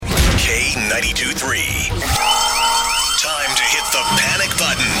K92.3. Time to hit the panic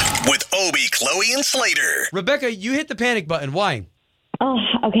button with Obie, Chloe, and Slater. Rebecca, you hit the panic button. Why? Oh,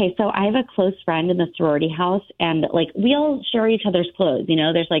 okay. So I have a close friend in the sorority house, and we all share each other's clothes. You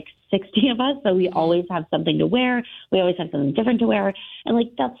know, there's 60 of us, so we always have something to wear. We always have something different to wear, and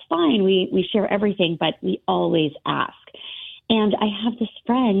that's fine. We share everything, but we always ask. And I have this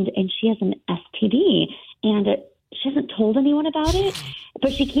friend, and she has an STD, and she hasn't told anyone about it,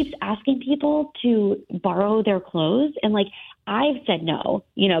 but she keeps asking people to borrow their clothes. And I've said no,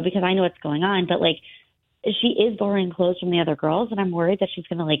 because I know what's going on, but she is borrowing clothes from the other girls, and I'm worried that she's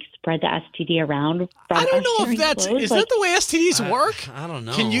going to spread the STD around. I don't know if that's clothes. Is that the way STDs work? I don't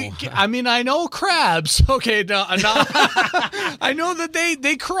know. Can you? I mean, I know crabs. Okay, no. I know that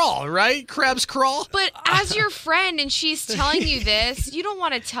they crawl, right? Crabs crawl. But as your friend, and she's telling you this, you don't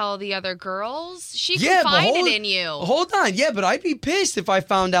want to tell the other girls. She can find it in you. Hold on, but I'd be pissed if I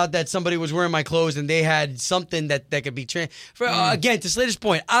found out that somebody was wearing my clothes and they had something that could be again, to Slater's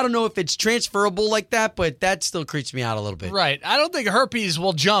point, I don't know if it's transferable like that, but that still creeps me out a little bit. Right. I don't think herpes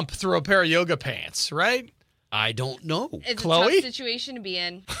will jump through a pair of yoga pants, right? I don't know. It's Chloe? a tough situation to be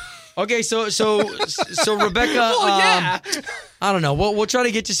in. Okay, so Rebecca, yeah. I don't know. We'll try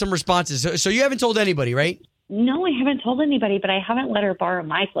to get you some responses. So you haven't told anybody, right? No, I haven't told anybody, but I haven't let her borrow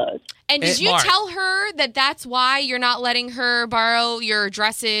my clothes. And did you tell her that that's why you're not letting her borrow your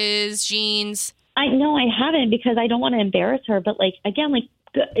dresses, jeans? No, I haven't, because I don't want to embarrass her. But again,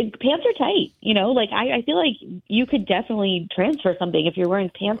 pants are tight, I feel like you could definitely transfer something if you're wearing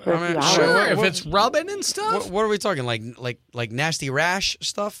pants for a few hours. Sure, if it's rubbing and stuff. What are we talking? Like nasty rash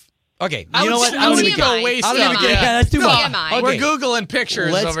stuff? Okay, I would go way I don't even get that's too much. TMI. We're Googling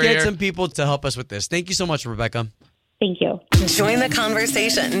pictures Let's over get here. some people to help us with this. Thank you so much, Rebecca. Thank you. Join the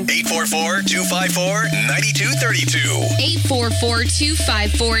conversation. 844-254-9232.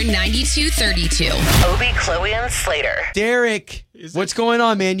 844-254-9232. Obie, Chloe, and Slater. Derek, what's going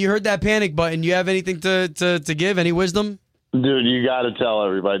on, man? You heard that panic button. You have anything to give? Any wisdom? Dude, you got to tell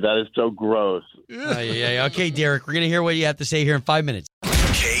everybody. That is so gross. Yeah. Okay, Derek, we're going to hear what you have to say here in 5 minutes.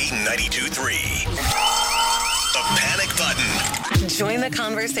 K92.3. The panic button Join the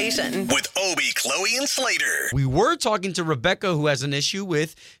conversation. with Obie, Chloe, and Slater. We were talking to Rebecca, who has an issue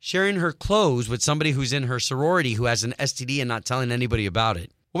with sharing her clothes with somebody who's in her sorority who has an STD and not telling anybody about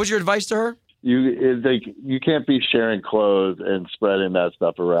it. What was your advice to her? You can't be sharing clothes and spreading that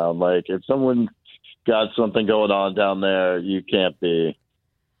stuff around. If someone got something going on down there, you can't be.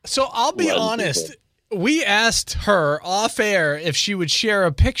 So I'll be honest. People. We asked her off air if she would share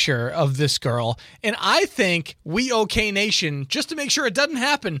a picture of this girl, and I think we OK Nation, just to make sure it doesn't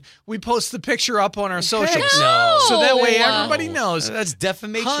happen, we post the picture up on our socials. No. So that way everybody knows. That's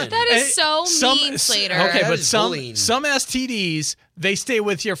defamation. That is so mean, Slater. Okay, That but is some bullying. STDs, they stay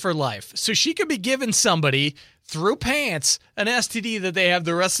with you for life. So she could be giving somebody through pants an STD that they have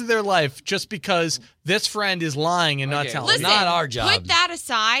the rest of their life just because this friend is lying and not telling. Listen, Not our job. Put that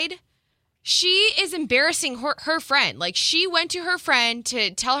aside. She is embarrassing her friend. She went to her friend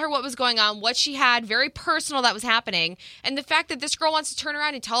to tell her what was going on, what she had, very personal that was happening. And the fact that this girl wants to turn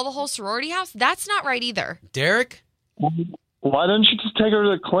around and tell the whole sorority house, that's not right either. Derek? Why don't you just take her to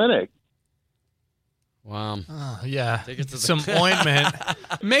the clinic? Wow. Oh, yeah. Take it to the- Some ointment.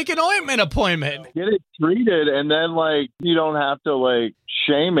 Make an ointment appointment. Get it treated, and then, you don't have to,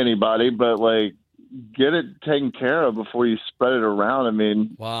 shame anybody, but, get it taken care of before you spread it around. I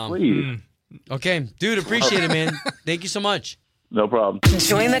mean, Wow. please. Okay. Dude, appreciate it, man. Thank you so much. No problem.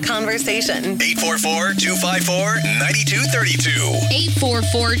 Join the conversation. 844-254-9232.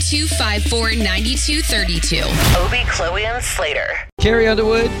 844-254-9232. Obie, Chloe, and Slater. Carrie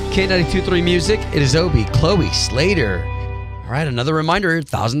Underwood, K92.3 Music. It is Obie, Chloe, Slater. All right, another reminder,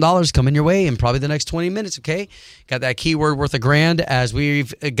 $1,000 coming your way in probably the next 20 minutes, okay? Got that keyword worth $1,000 as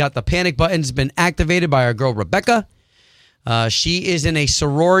we've got the panic buttons been activated by our girl, Rebecca. She is in a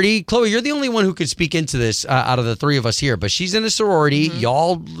sorority. Chloe, you're the only one who could speak into this out of the three of us here, but she's in a sorority.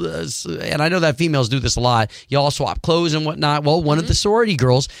 Y'all, and I know that females do this a lot, y'all swap clothes and whatnot. Well, one of the sorority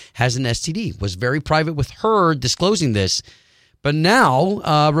girls has an STD, was very private with her disclosing this. But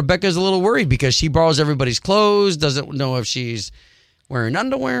now Rebecca's a little worried because she borrows everybody's clothes, doesn't know if she's wearing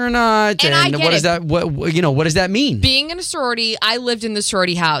underwear or not. And I get what it. does that what does that mean? Being in a sorority, I lived in the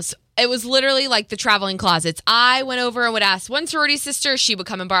sorority house. It was literally like the traveling closets. I went over and would ask one sorority sister. She would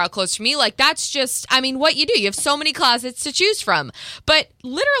come and borrow clothes from me. That's just, what you do. You have so many closets to choose from. But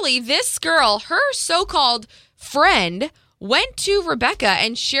literally, this girl, her so-called friend, went to Rebecca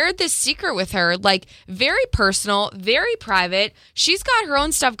and shared this secret with her, very personal, very private. She's got her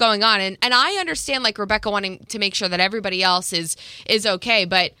own stuff going on. And I understand, Rebecca wanting to make sure that everybody else is okay.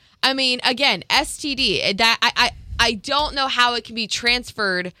 But I mean, again, STD. I don't know how it can be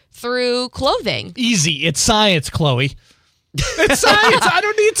transferred through clothing. Easy. It's science, Chloe. It's science. I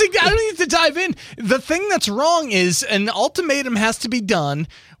don't need to dive in. The thing that's wrong is an ultimatum has to be done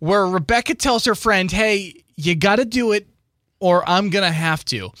where Rebecca tells her friend, hey, you got to do it or I'm going to have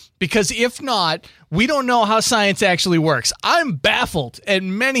to. Because if not, we don't know how science actually works. I'm baffled at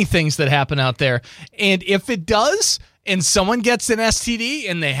many things that happen out there. And if it does, and someone gets an STD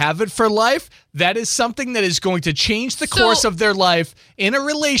and they have it for life, that is something that is going to change the course of their life in a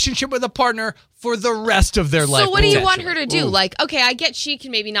relationship with a partner for the rest of their life. So what do you want her to do? Like, okay, I get she can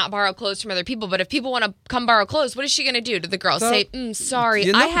maybe not borrow clothes from other people, but if people want to come borrow clothes, what is she going to do to the girl? Say,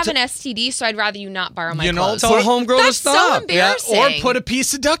 sorry, I have an STD, so I'd rather you not borrow my clothes. Tell a homegirl to stop. So embarrassing. Or put a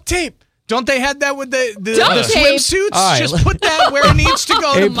piece of duct tape. Don't they have that with the Duct tape? swimsuits? All right. Just put that where it needs to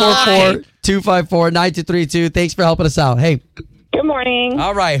go. 844-254-9232. Thanks for helping us out. Hey. Good morning.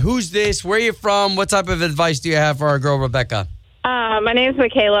 All right. Who's this? Where are you from? What type of advice do you have for our girl, Rebecca? My name is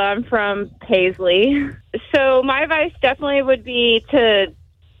Michaela. I'm from Paisley. So my advice definitely would be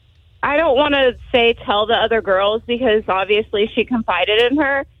I don't want to say tell the other girls because obviously she confided in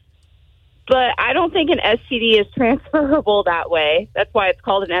her, but I don't think an STD is transferable that way. That's why it's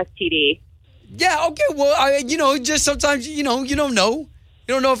called an STD. Yeah, okay. Well, just sometimes, you don't know.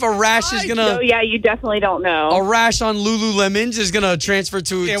 You don't know if a rash is going to... Yeah, you definitely don't know. A rash on Lululemons is going to transfer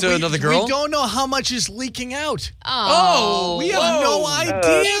to another girl? We don't know how much is leaking out. Oh, we have no idea.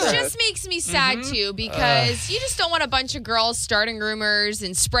 It just makes me sad, too, because you just don't want a bunch of girls starting rumors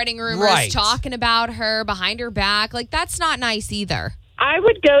and spreading rumors, talking about her behind her back. Like, that's not nice either. I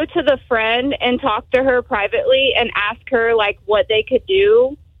would go to the friend and talk to her privately and ask her, like, what they could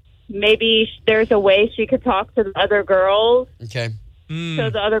do. Maybe there's a way she could talk to the other girls. Okay. So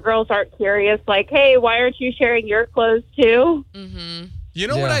the other girls aren't curious, like, hey, why aren't you sharing your clothes too? Mm-hmm. You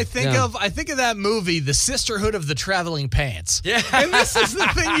know what I think of? I think of that movie, The Sisterhood of the Traveling Pants. Yeah. And this is the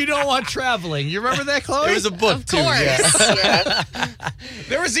thing you don't want traveling. You remember that, Chloe? It was a book, too. Of course. Yeah.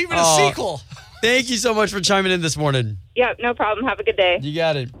 There was even a sequel. Thank you so much for chiming in this morning. Yep, no problem. Have a good day. You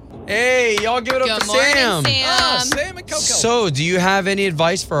got it. Hey, y'all give it up Good for morning, Sam. Sam and Coco. So, do you have any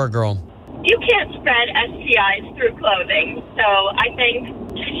advice for our girl? You can't spread STIs through clothing, so I think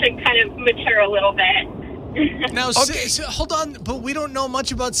she should kind of mature a little bit. Now, hold on, but we don't know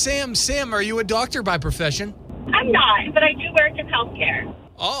much about Sam. Sam, are you a doctor by profession? I'm not, but I do work in healthcare.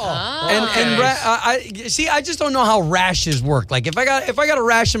 I just don't know how rashes work. Like if I got a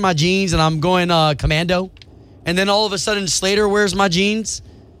rash in my jeans and I'm going commando, and then all of a sudden Slater wears my jeans,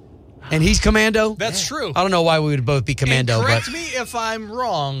 and he's commando. That's true. I don't know why we would both be commando. And correct me if I'm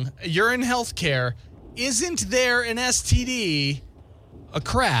wrong. You're in healthcare. Isn't there an STD, a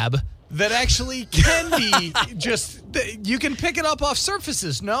crab, that actually can be just, you can pick it up off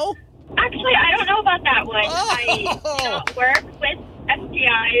surfaces, no? Actually, I don't know about that one. I don't work with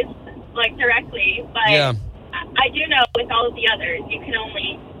STIs, like, directly, but I do know with all of the others, you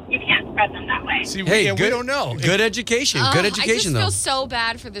can't spread them that way. See, we don't know. Good education. Good education, I just feel so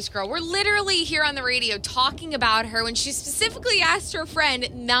bad for this girl. We're literally here on the radio talking about her when she specifically asked her friend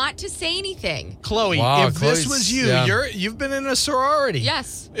not to say anything. Chloe, if this was you, you've been in a sorority.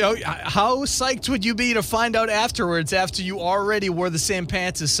 Yes. How psyched would you be to find out afterwards after you already wore the same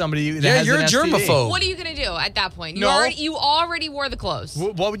pants as somebody that has you're an a STD? germaphobe. What are you going to do at that point? You already wore the clothes.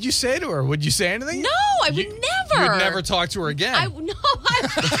 What would you say to her? Would you say anything? No, I would never. You would never talk to her again. I would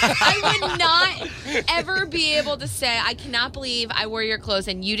not ever be able to say, I cannot believe I wore your clothes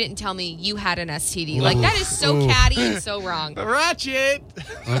and you didn't tell me you had an STD. Like, that is so catty and so wrong. Ratchet.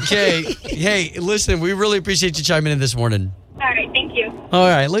 Okay. Hey, listen, we really appreciate you chiming in this morning. All right, thank you. All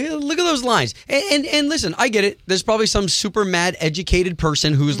right, look at those lines. And listen, I get it. There's probably some super mad educated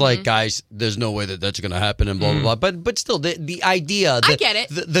person who's like, guys, there's no way that's going to happen and blah, blah, blah. But still, the idea. I get it.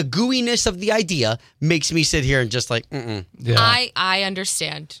 The gooiness of the idea makes me sit here and just like, Yeah. I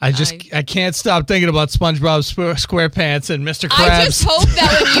understand. I can't stop thinking about SpongeBob SquarePants and Mr. Krabs. I just hope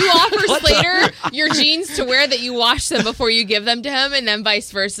that when you offer Slater your jeans to wear, that you wash them before you give them to him, and then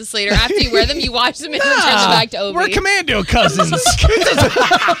vice versa. Slater, after you wear them, you wash them and then turn them back to Obi. We're commando cousins.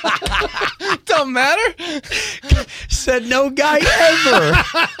 Don't matter. Said no guy ever.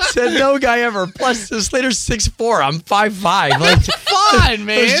 Said no guy ever. Plus, Slater's 6'4". I'm 5'5". Like, fine,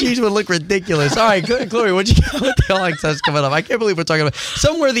 man. Those jeans would look ridiculous. All right, Chloe, what you got with the LXS coming up? I can't believe we're talking about.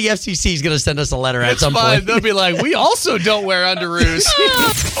 Somewhere the FCC is going to send us a letter at some point. They'll be like, we also don't wear underoos.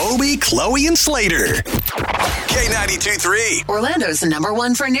 Obie, Chloe, and Slater. K92.3. Orlando's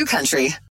 #1 for new country.